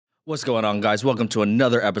What's going on, guys? Welcome to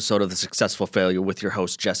another episode of The Successful Failure with your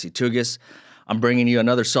host, Jesse Tugis. I'm bringing you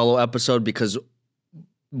another solo episode because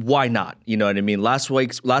why not? You know what I mean? Last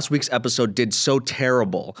week's episode did so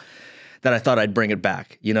terrible that I thought I'd bring it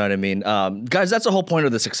back. You know what I mean? Guys, that's the whole point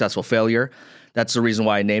of The Successful Failure. That's the reason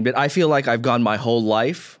why I named it. I feel like I've gone my whole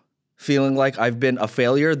life feeling like I've been a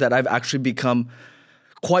failure, that I've actually become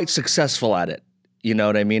quite successful at it. You know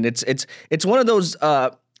what I mean? It's one of those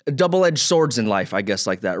double-edged swords in life, I guess,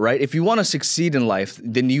 like that, right? If you want to succeed in life,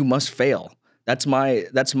 then you must fail. That's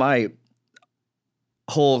my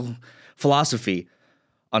whole philosophy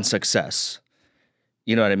on success.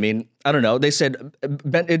 You know what I mean? I don't know. They said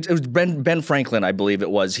it was Ben Franklin, I believe it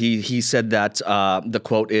was. He said that the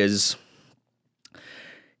quote is,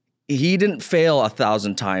 he didn't fail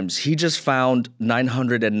 1,000 times. He just found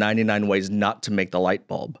 999 ways not to make the light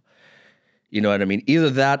bulb. You know what I mean? Either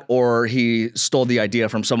that or he stole the idea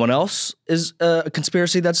from someone else is a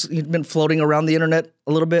conspiracy that's been floating around the internet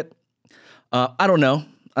a little bit. I don't know,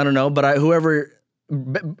 but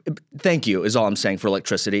thank you is all I'm saying for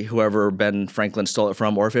electricity, whoever Ben Franklin stole it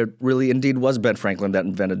from, or if it really indeed was Ben Franklin that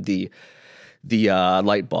invented the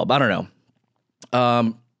light bulb. I don't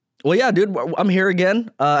know. Well, yeah, dude, I'm here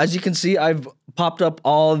again. As you can see, I've popped up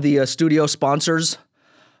all the studio sponsors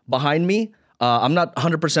behind me. I'm not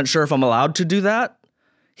 100% sure if I'm allowed to do that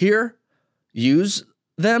here, use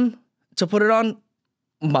them to put it on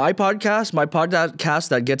my podcast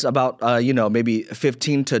that gets about, maybe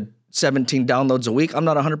 15 to 17 downloads a week. I'm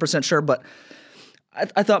not 100% sure, but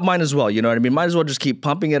I thought mine as well. You know what I mean? Might as well just keep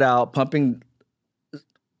pumping it out, pumping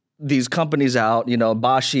these companies out,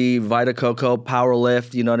 Bashi, Vita Coco,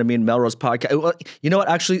 Powerlift, you know what I mean? Melrose Podcast. You know what?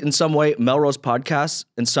 Actually, in some way, Melrose Podcasts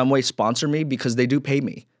in some way sponsor me because they do pay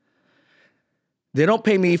me. They don't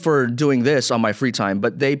pay me for doing this on my free time,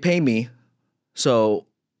 but they pay me. So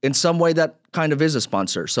in some way, that kind of is a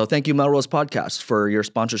sponsor. So thank you, Melrose Podcast, for your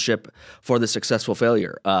sponsorship for The Successful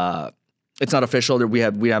Failure. It's not official. We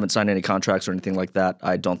haven't signed any contracts or anything like that.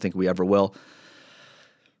 I don't think we ever will.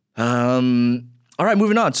 All right,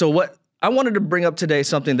 moving on. So what I wanted to bring up today,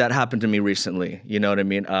 something that happened to me recently. You know what I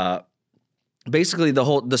mean? Basically,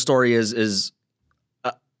 the story is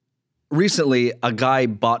recently a guy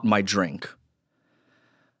bought my drink.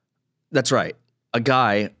 That's right. A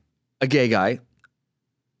gay guy,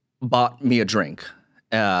 bought me a drink.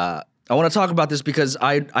 I want to talk about this because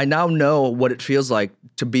I now know what it feels like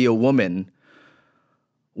to be a woman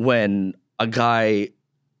when a guy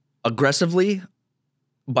aggressively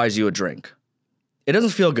buys you a drink. It doesn't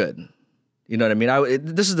feel good. You know what I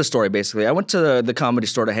mean? This is the story, basically. I went to the comedy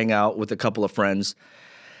store to hang out with a couple of friends,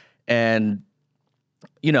 and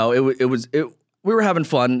we were having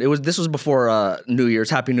fun. This was before New Year's.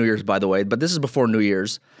 Happy New Year's, by the way. But this is before New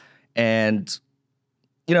Year's, and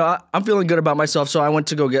I'm feeling good about myself. So I went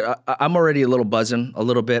to go get. I'm already a little buzzing, a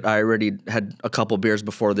little bit. I already had a couple beers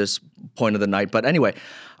before this point of the night. But anyway,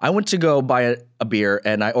 I went to go buy a beer,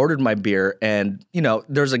 and I ordered my beer. And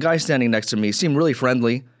there's a guy standing next to me. Seemed really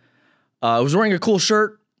friendly. Was wearing a cool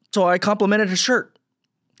shirt, so I complimented his shirt.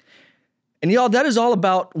 And y'all, that is all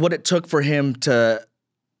about what it took for him to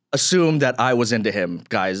assume that I was into him,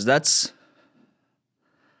 guys. That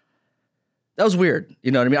was weird.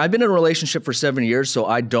 You know what I mean? I've been in a relationship for 7 years, so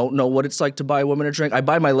I don't know what it's like to buy a woman a drink. I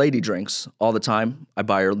buy my lady drinks all the time. I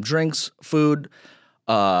buy her drinks, food,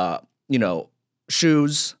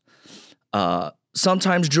 shoes,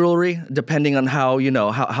 sometimes jewelry, depending on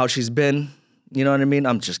how she's been. You know what I mean?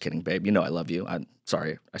 I'm just kidding, babe. I love you. I'm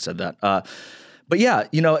sorry I said that. But yeah,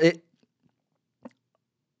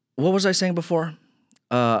 what was I saying before?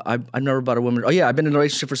 I've never bought a woman. Oh yeah, I've been in a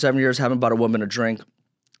relationship for 7 years, haven't bought a woman a drink.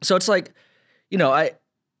 So it's like, I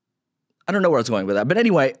don't know where I was going with that. But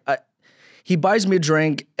anyway, he buys me a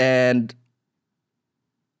drink, and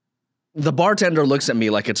the bartender looks at me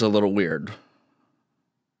like it's a little weird.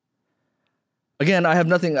 Again, I have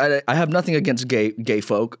nothing against gay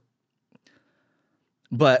folk,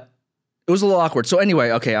 but it was a little awkward. So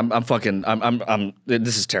anyway, okay, I'm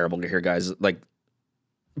this is terrible here, guys. Like,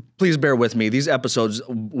 please bear with me. These episodes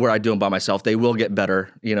where I do them by myself, they will get better.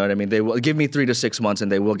 You know what I mean? They will give me 3 to 6 months and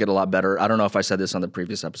they will get a lot better. I don't know if I said this on the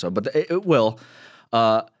previous episode, but it will.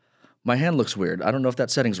 My hand looks weird. I don't know if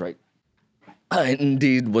that setting's right. I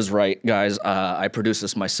indeed was right, guys. I produced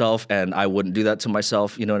this myself and I wouldn't do that to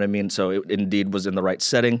myself. You know what I mean? So it indeed was in the right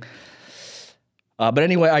setting. But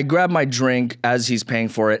anyway, I grab my drink as he's paying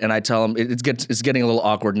for it and I tell him it's getting a little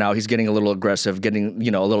awkward now. He's getting a little aggressive, getting,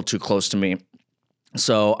 a little too close to me.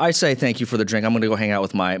 So I say, thank you for the drink. I'm going to go hang out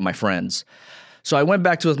with my friends. So I went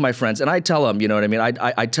back with my friends and I tell them, you know what I mean?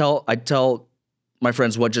 I tell my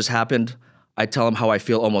friends what just happened. I tell them how I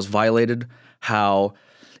feel almost violated, how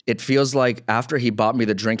it feels like after he bought me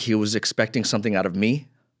the drink, he was expecting something out of me,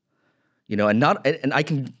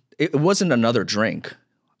 it wasn't another drink.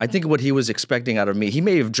 I think what he was expecting out of me, he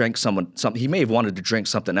may have drank he may have wanted to drink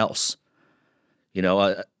something else, you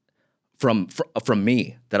know, from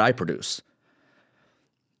me that I produce,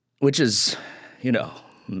 which is,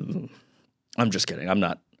 I'm just kidding.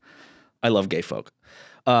 I love gay folk.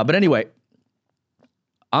 But anyway,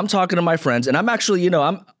 I'm talking to my friends, and I'm actually,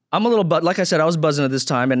 I'm a little like I said, I was buzzing at this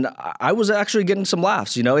time, and I was actually getting some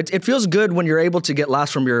laughs. It feels good when you're able to get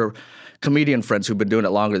laughs from your comedian friends who've been doing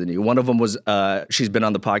it longer than you. One of them was, she's been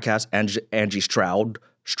on the podcast, Angie Stroud.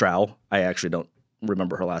 I actually don't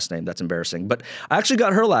remember her last name. That's embarrassing. But I actually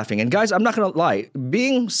got her laughing. And guys, I'm not going to lie.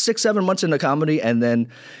 Being 6-7 months into comedy and then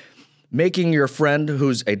making your friend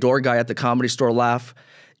who's a door guy at the Comedy Store laugh,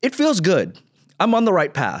 it feels good. I'm on the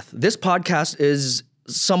right path. This podcast is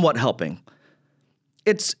somewhat helping.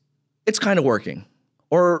 It's kind of working.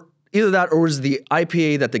 Or either that or was the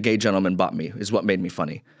IPA that the gay gentleman bought me is what made me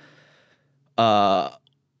funny.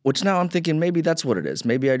 Which now I'm thinking maybe that's what it is.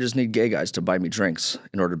 Maybe I just need gay guys to buy me drinks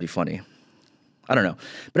in order to be funny. I don't know.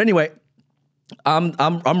 But anyway, I'm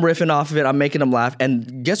riffing off of it. I'm making them laugh.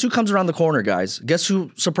 And guess who comes around the corner, guys? Guess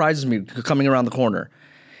who surprises me coming around the corner?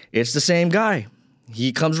 It's the same guy.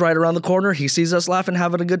 He comes right around the corner. He sees us laughing,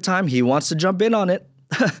 having a good time. He wants to jump in on it.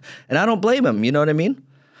 And I don't blame him. You know what I mean?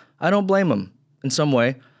 I don't blame him in some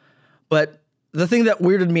way. But the thing that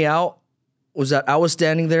weirded me out was that I was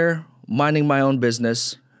standing there minding my own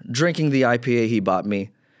business, drinking the IPA he bought me.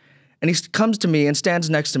 And he comes to me and stands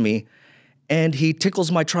next to me, and he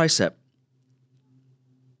tickles my tricep.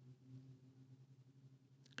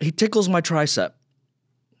 He tickles my tricep.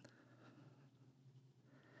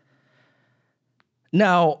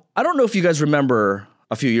 Now, I don't know if you guys remember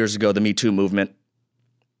a few years ago, the Me Too movement.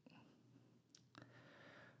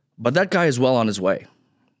 But that guy is well on his way.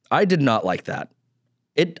 I did not like that.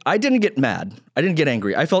 I didn't get mad. I didn't get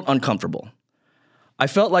angry. I felt uncomfortable. I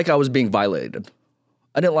felt like I was being violated.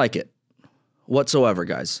 I didn't like it whatsoever,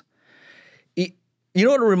 guys. You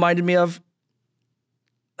know what it reminded me of?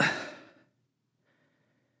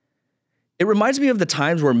 It reminds me of the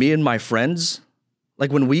times where me and my friends,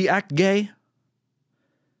 like when we act gay,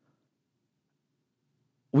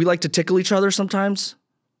 we like to tickle each other sometimes.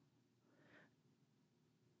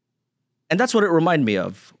 And that's what it reminded me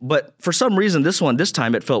of. But for some reason, this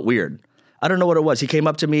time it felt weird. I don't know what it was. He came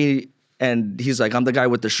up to me and he's like, I'm the guy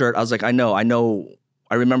with the shirt. I was like, I know,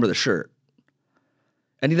 I remember the shirt.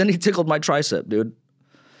 And then he tickled my tricep, dude.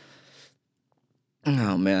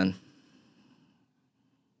 Oh, man.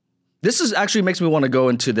 This actually makes me want to go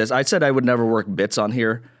into this. I said I would never work bits on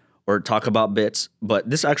here or talk about bits, but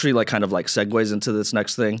this actually kind of segues into this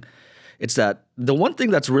next thing. It's that the one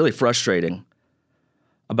thing that's really frustrating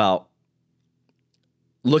about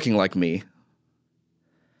looking like me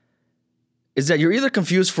is that you're either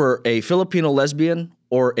confused for a Filipino lesbian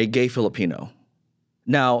or a gay Filipino.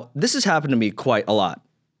 Now, this has happened to me quite a lot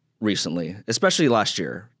recently, especially last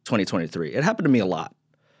year, 2023. It happened to me a lot.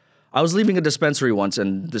 I was leaving a dispensary once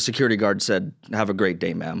and the security guard said, "Have a great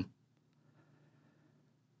day, ma'am."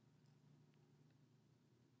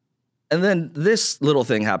 And then this little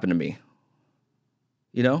thing happened to me,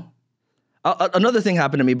 Another thing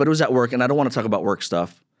happened to me, but it was at work, and I don't want to talk about work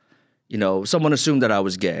stuff. Someone assumed that I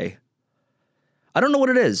was gay. I don't know what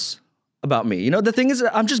it is about me. The thing is,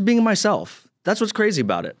 I'm just being myself. That's what's crazy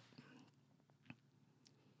about it.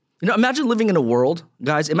 Imagine living in a world,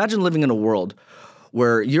 guys,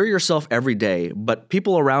 where you're yourself every day, but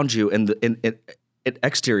people around you in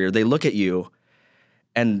exterior, they look at you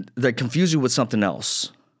and they confuse you with something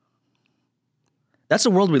else. That's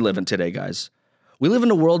the world we live in today, guys. We live in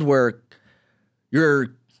a world where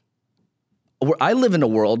I live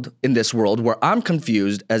in this world where I'm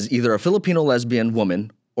confused as either a Filipino lesbian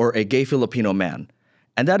woman or a gay Filipino man.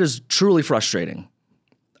 And that is truly frustrating.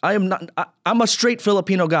 I'm a straight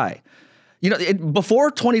Filipino guy.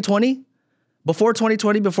 Before 2020,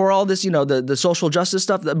 before all this, the social justice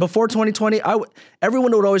stuff, before 2020,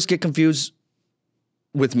 everyone would always get confused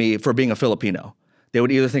with me for being a Filipino. They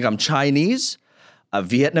would either think I'm Chinese,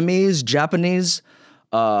 Vietnamese, Japanese,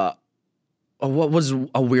 what was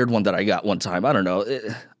a weird one that I got one time? I don't know.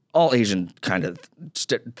 All Asian kind of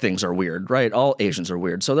things are weird, right? All Asians are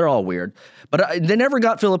weird, so they're all weird. But they never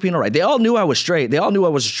got Filipino right. They all knew I was straight. They all knew I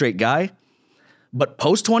was a straight guy. But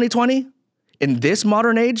post-2020, in this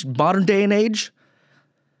modern day and age,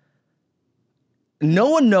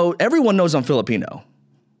 everyone knows I'm Filipino.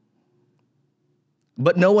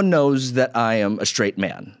 But no one knows that I am a straight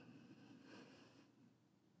man.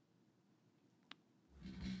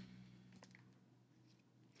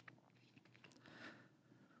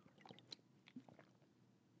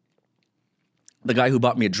 The guy who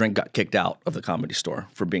bought me a drink got kicked out of the Comedy Store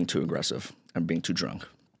for being too aggressive and being too drunk.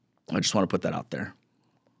 I just want to put that out there.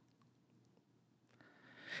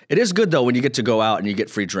 It is good though when you get to go out and you get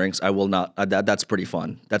free drinks. I will not. That's pretty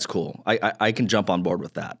fun. That's cool. I can jump on board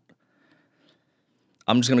with that.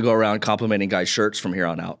 I'm just gonna go around complimenting guys' shirts from here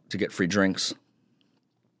on out to get free drinks,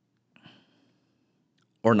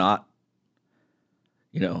 or not.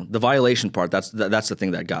 You know, the violation part. That's the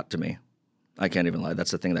thing that got to me. I can't even lie.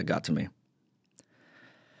 That's the thing that got to me.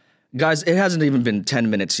 Guys, it hasn't even been 10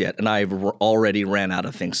 minutes yet, and I've already ran out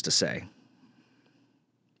of things to say.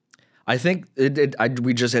 I think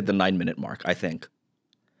we just hit the 9-minute mark, I think.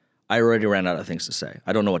 I already ran out of things to say.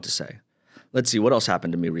 I don't know what to say. Let's see, what else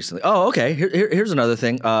happened to me recently? Oh, okay, here's another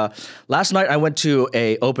thing. Last night I went to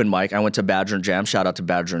a open mic. I went to Badger and Jam. Shout out to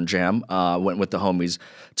Badger and Jam. Went with the homies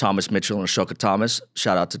Thomas Mitchell and Ashoka Thomas.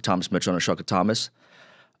 Shout out to Thomas Mitchell and Ashoka Thomas.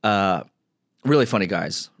 Really funny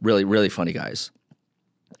guys. Really, really funny guys.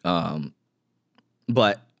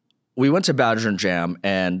 But we went to Badger and Jam,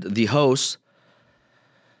 and the host,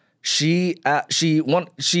 she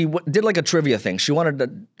did like a trivia thing. She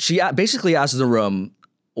basically asked the room,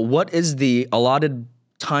 what is the allotted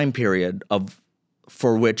time period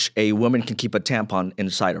for which a woman can keep a tampon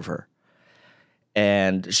inside of her?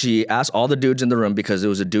 And she asked all the dudes in the room, because it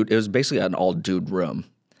was basically an all dude room.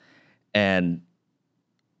 And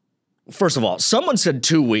first of all, someone said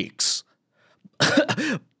 2 weeks.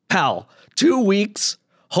 Pal, 2 weeks?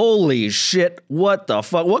 Holy shit, what the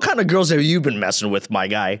fuck? What kind of girls have you been messing with, my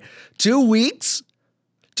guy? 2 weeks?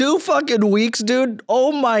 2 fucking weeks, dude?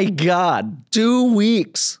 Oh my God, 2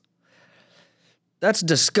 weeks. That's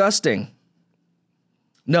disgusting.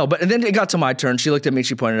 No, and then it got to my turn. She looked at me,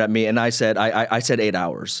 she pointed at me, and I said 8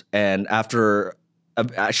 hours. And after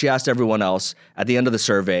she asked everyone else, at the end of the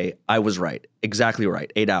survey, I was right. Exactly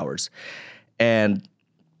right, 8 hours. And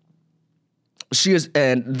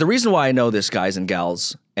the reason why I know this, guys and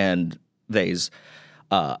gals and theys,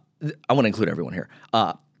 I want to include everyone here.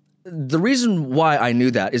 The reason why I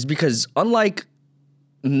knew that is because unlike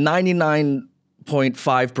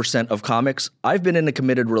 99.5% of comics, I've been in a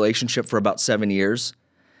committed relationship for about 7 years.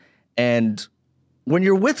 And when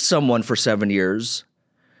you're with someone for 7 years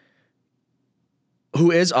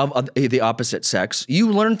who is of the opposite sex,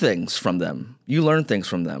 you learn things from them.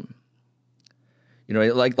 You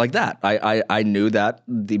know, like that. I knew that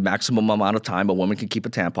the maximum amount of time a woman can keep a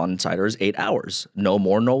tampon inside her is 8 hours. No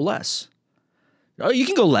more, no less. You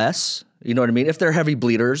can go less. You know what I mean? If they're heavy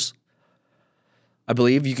bleeders, I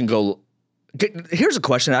believe you can go. Here's a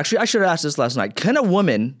question. Actually, I should have asked this last night. Can a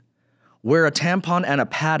woman wear a tampon and a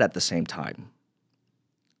pad at the same time?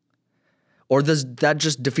 Or does that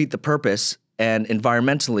just defeat the purpose and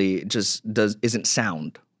environmentally isn't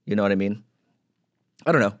sound? You know what I mean?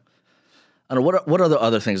 I don't know. What are the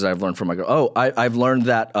other things that I've learned from my girl? Oh, I've learned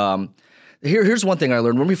that here's one thing I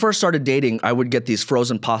learned. When we first started dating, I would get these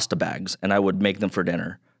frozen pasta bags and I would make them for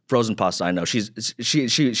dinner. Frozen pasta, I know. She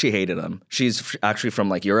hated them. She's actually from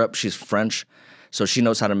like Europe. She's French, so she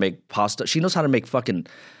knows how to make pasta. She knows how to make fucking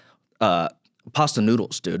pasta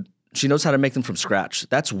noodles, dude. She knows how to make them from scratch.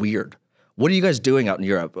 That's weird. What are you guys doing out in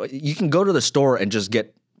Europe? You can go to the store and just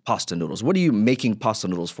get pasta noodles. What are you making pasta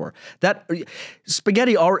noodles for? Making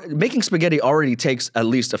spaghetti already takes at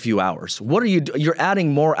least a few hours. What are you? You're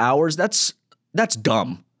adding more hours. That's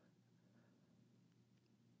dumb.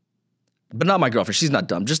 But not my girlfriend. She's not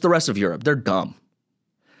dumb. Just the rest of Europe. They're dumb.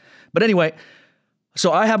 But anyway,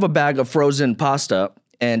 so I have a bag of frozen pasta,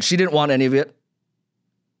 and she didn't want any of it.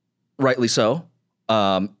 Rightly so.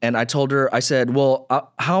 And I told her, I said, well,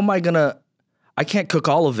 how am I gonna? I can't cook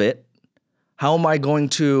all of it. How am I going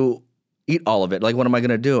to eat all of it? Like, what am I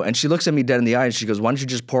going to do? And she looks at me dead in the eye and she goes, why don't you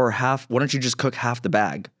just cook half the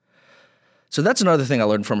bag? So that's another thing I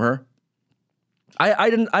learned from her.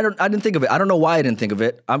 I didn't think of it. I don't know why I didn't think of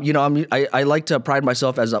it. I like to pride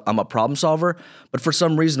myself as I'm a problem solver, but for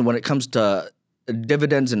some reason, when it comes to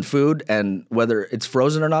dividends in food and whether it's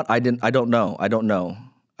frozen or not, I don't know. I don't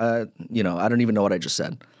even know what I just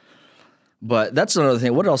said. But that's another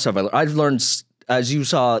thing. What else have I learned? I've learned, as you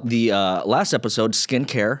saw the last episode,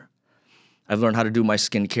 skincare. I've learned how to do my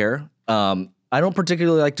skincare. I don't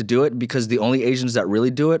particularly like to do it because the only Asians that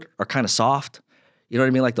really do it are kind of soft. You know what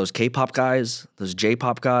I mean? Like those K-pop guys, those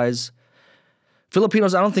J-pop guys.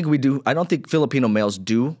 Filipinos, I don't think Filipino males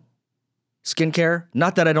do skincare.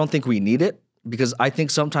 Not that I don't think we need it, because I think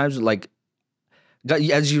sometimes, like,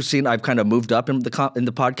 as you've seen, I've kind of moved up in the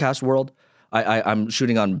podcast world. I'm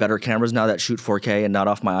shooting on better cameras now that shoot 4K and not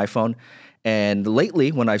off my iPhone. And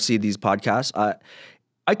lately, when I see these podcasts,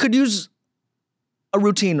 I could use a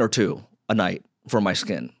routine or two a night for my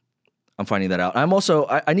skin. I'm finding that out. I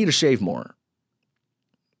need to shave more.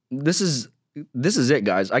 this is it,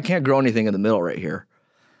 guys. I can't grow anything in the middle right here.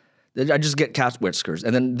 I just get cat whiskers.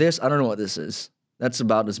 And then this, I don't know what this is. That's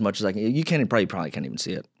about as much as I can. You probably can't even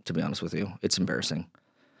see it, to be honest with you. It's embarrassing.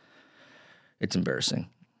 It's embarrassing.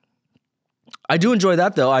 I do enjoy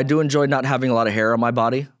that, though. I do enjoy not having a lot of hair on my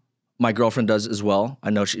body. My girlfriend does as well. I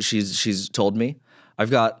know she's told me. I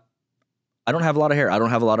don't have a lot of hair. I don't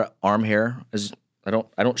have a lot of arm hair. I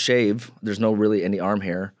don't shave. There's no really any arm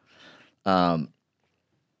hair. I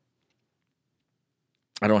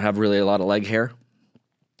don't have really a lot of leg hair.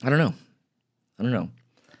 I don't know.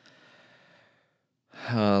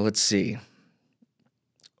 Let's see.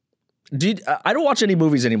 I don't watch any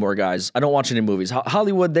movies anymore, guys. I don't watch any movies.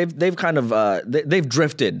 Hollywood, they've kind of they've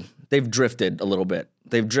drifted. They've drifted a little bit.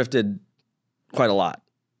 They've drifted quite a lot,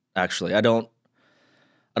 actually. I don't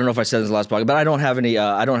know if I said this in the last podcast, but I don't have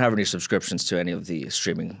any subscriptions to any of the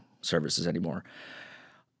streaming services anymore.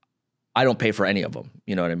 I don't pay for any of them.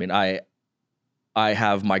 You know what I mean? I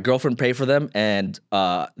have my girlfriend pay for them, and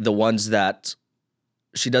the ones that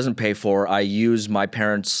she doesn't pay for, I use my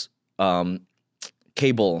parents'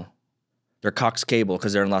 cable, their Cox Cable,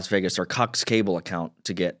 because they're in Las Vegas, their Cox Cable account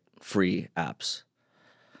to get free apps.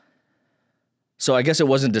 So I guess it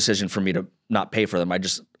wasn't a decision for me to not pay for them. I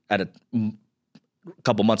just, a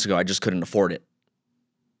couple months ago, I just couldn't afford it.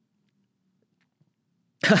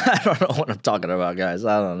 I don't know what I'm talking about, guys.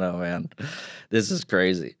 I don't know, man. This is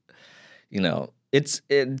crazy. You know,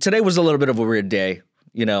 today was a little bit of a weird day.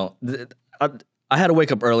 You know, I had to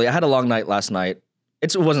wake up early. I had a long night last night.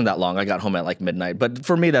 It wasn't that long. I got home at like midnight, but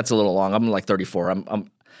for me, that's a little long. I'm like 34.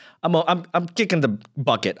 I'm kicking the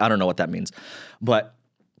bucket. I don't know what that means, but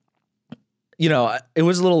you know, it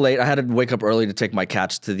was a little late. I had to wake up early to take my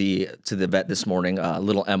cats to the vet this morning.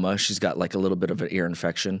 Little Emma, she's got like a little bit of an ear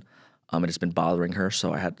infection. And it's been bothering her,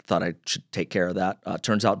 so I thought I should take care of that.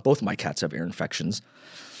 Turns out both my cats have ear infections.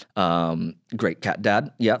 Great cat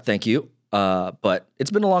dad. Yeah, thank you. But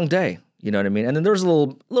it's been a long day. You know what I mean? And then there was a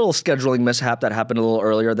little scheduling mishap that happened a little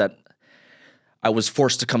earlier that I was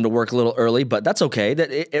forced to come to work a little early, but that's okay.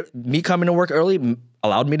 That me coming to work early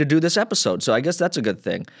allowed me to do this episode, so I guess that's a good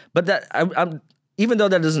thing. But I'm even though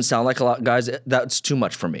that doesn't sound like a lot, guys, that's too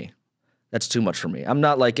much for me. That's too much for me. I'm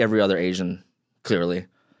not like every other Asian, clearly.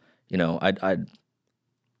 You know, I'm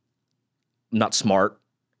not smart,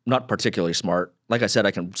 not particularly smart. Like I said,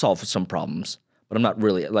 I can solve some problems, but I'm not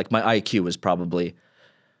really, like my IQ is probably,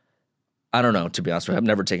 I don't know, to be honest with you. I've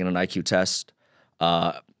never taken an IQ test.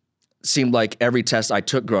 Seemed like every test I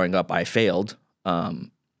took growing up, I failed.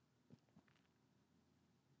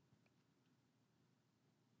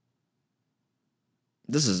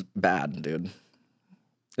 This is bad, dude.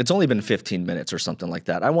 It's only been 15 minutes or something like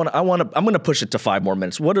that. I'm going to push it to 5 more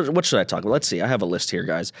minutes. What should I talk about? Let's see. I have a list here,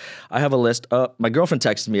 guys. I have a list. My girlfriend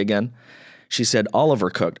texted me again. She said Oliver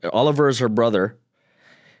cooked. Oliver is her brother,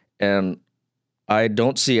 and I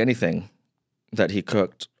don't see anything that he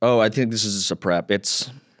cooked. Oh, I think this is just a prep. It's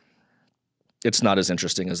not as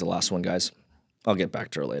interesting as the last one, guys. I'll get back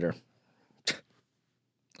to her later.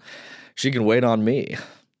 She can wait on me.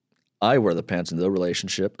 I wear the pants in the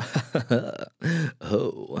relationship.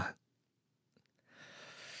 Oh.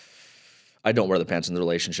 I don't wear the pants in the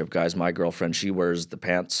relationship, guys. My girlfriend, she wears the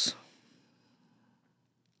pants.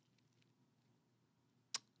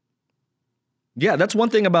 Yeah, that's one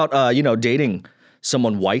thing about, dating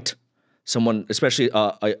someone white, someone, especially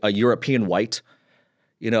a European white.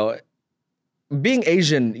 You know, being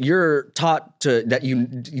Asian, you're taught that you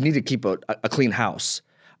need to keep a clean house.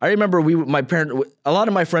 I remember a lot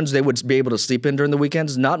of my friends, they would be able to sleep in during the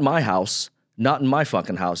weekends. Not in my house, not in my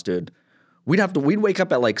fucking house, dude. We'd wake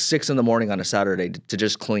up at like 6 a.m. on a Saturday to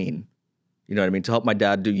just clean. You know what I mean? To help my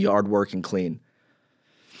dad do yard work and clean.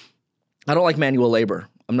 I don't like manual labor.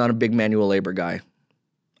 I'm not a big manual labor guy.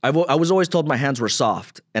 I was always told my hands were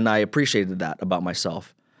soft, and I appreciated that about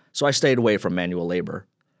myself. So I stayed away from manual labor.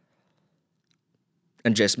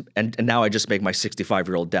 And now I just make my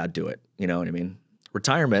 65-year-old dad do it. You know what I mean?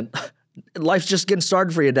 Retirement. Life's just getting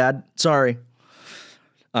started for you, Dad. Sorry.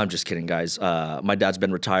 I'm just kidding, guys. My dad's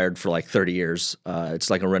been retired for like 30 years. It's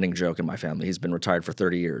like a running joke in my family. He's been retired for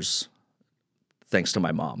 30 years, thanks to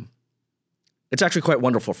my mom. It's actually quite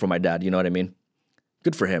wonderful for my dad. You know what I mean?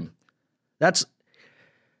 Good for him. That's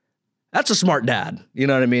a smart dad. You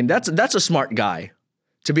know what I mean? That's a smart guy.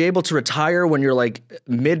 To be able to retire when you're like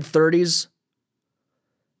mid-30s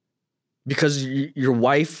because your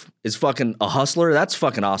wife is fucking a hustler, that's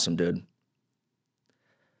fucking awesome, dude.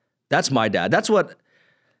 That's my dad. That's what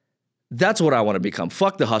I want to become.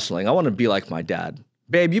 Fuck the hustling. I want to be like my dad.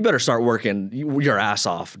 Babe, you better start working your ass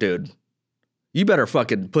off, dude. You better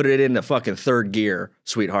fucking put it in the fucking third gear,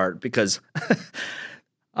 sweetheart, because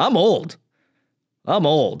I'm old. I'm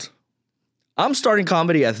old. I'm starting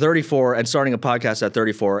comedy at 34 and starting a podcast at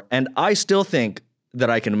 34, and I still think that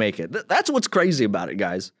I can make it. That's what's crazy about it,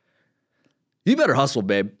 guys. You better hustle,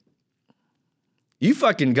 babe. You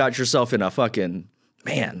fucking got yourself in a fucking,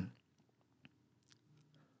 man.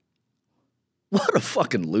 What a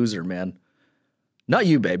fucking loser, man. Not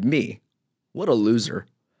you, babe, me. What a loser.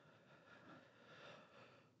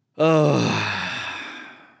 Oh.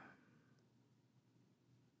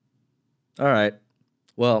 All right.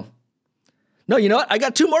 Well, no, you know what? I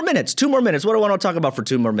got 2 more minutes. 2 more minutes. What do I want to talk about for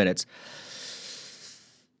 2 more minutes?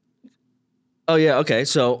 Oh, yeah. Okay.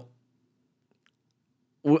 So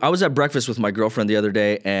I was at breakfast with my girlfriend the other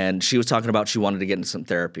day, and she was talking about she wanted to get into some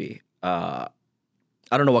therapy.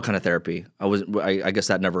 I don't know what kind of therapy. I guess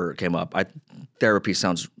that never came up. Therapy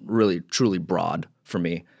sounds really, truly broad for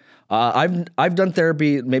me. I've done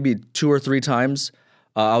therapy maybe 2 or 3 times.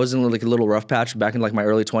 I was in like a little rough patch back in like my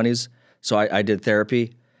early 20s, so I did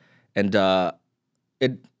therapy, and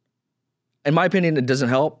it, in my opinion, it doesn't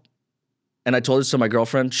help. And I told this to my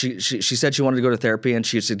girlfriend. She said she wanted to go to therapy, and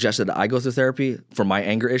she suggested that I go through therapy for my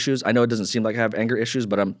anger issues. I know it doesn't seem like I have anger issues,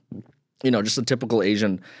 but I'm, just a typical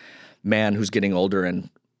Asian man who's getting older and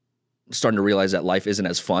starting to realize that life isn't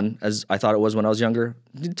as fun as I thought it was when I was younger.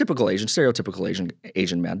 Typical Asian, stereotypical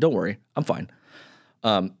Asian man. Don't worry, I'm fine.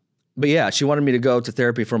 But yeah, she wanted me to go to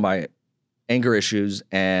therapy for my anger issues,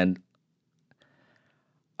 and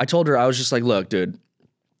I told her, I was just like, look, dude,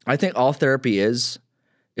 I think all therapy is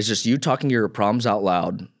just you talking your problems out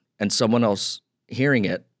loud and someone else hearing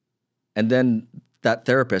it, and then that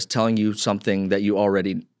therapist telling you something that you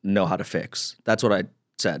already know how to fix. That's what I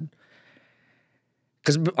said.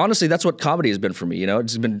 Because honestly, that's what comedy has been for me.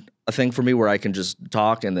 It's been a thing for me where I can just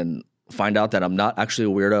talk and then find out that I'm not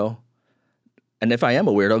actually a weirdo. And if I am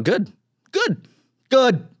a weirdo, good.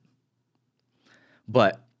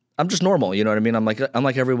 But I'm just normal, you know what I mean? I'm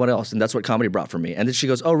like everyone else, and that's what comedy brought for me. And then she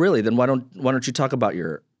goes, "Oh, really? Then why don't you talk about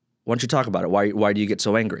it? Why do you get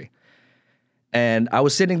so angry?" And I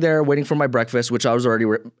was sitting there waiting for my breakfast, which I was already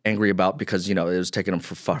angry about because it was taking them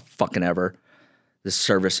for fucking ever. The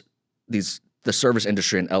service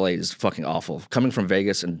industry in LA is fucking awful. Coming from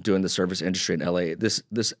Vegas and doing the service industry in LA, this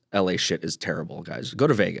LA shit is terrible, guys. Go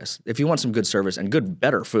to Vegas. If you want some good service and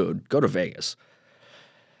better food, go to Vegas.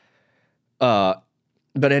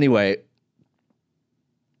 But anyway,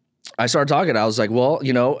 I started talking. I was like, well,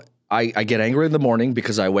 I get angry in the morning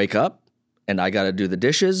because I wake up and I got to do the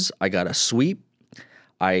dishes. I got to sweep.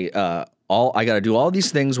 I got to do all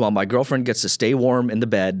these things while my girlfriend gets to stay warm in the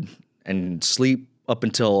bed and sleep up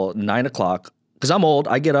until 9 o'clock. Because I'm old.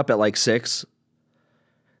 I get up at like 6.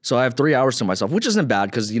 So I have 3 hours to myself, which isn't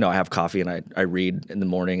bad because, I have coffee and I read in the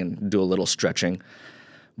morning and do a little stretching.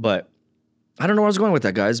 But I don't know where I was going with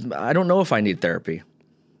that, guys. I don't know if I need therapy.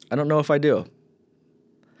 I don't know if I do.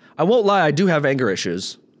 I won't lie, I do have anger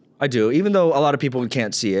issues. I do, even though a lot of people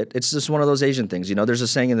can't see it. It's just one of those Asian things. There's a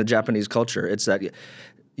saying in the Japanese culture. It's that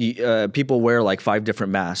people wear like 5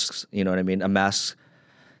 different masks. You know what I mean?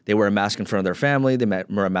 They wear a mask in front of their family, they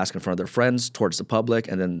wear a mask in front of their friends, towards the public,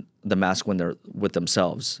 and then the mask when they're with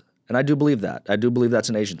themselves. And I do believe that. I do believe that's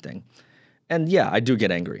an Asian thing. And yeah, I do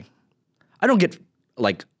get angry. I don't get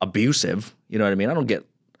like abusive. You know what I mean? I don't get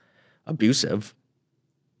abusive.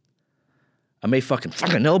 I may fucking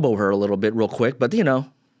elbow her a little bit real quick, but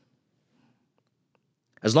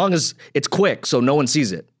as long as it's quick so no one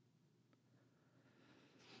sees it.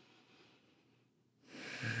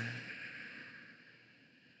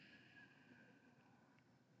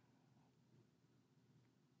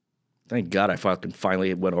 Thank God I fucking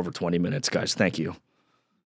finally went over 20 minutes, guys. Thank you.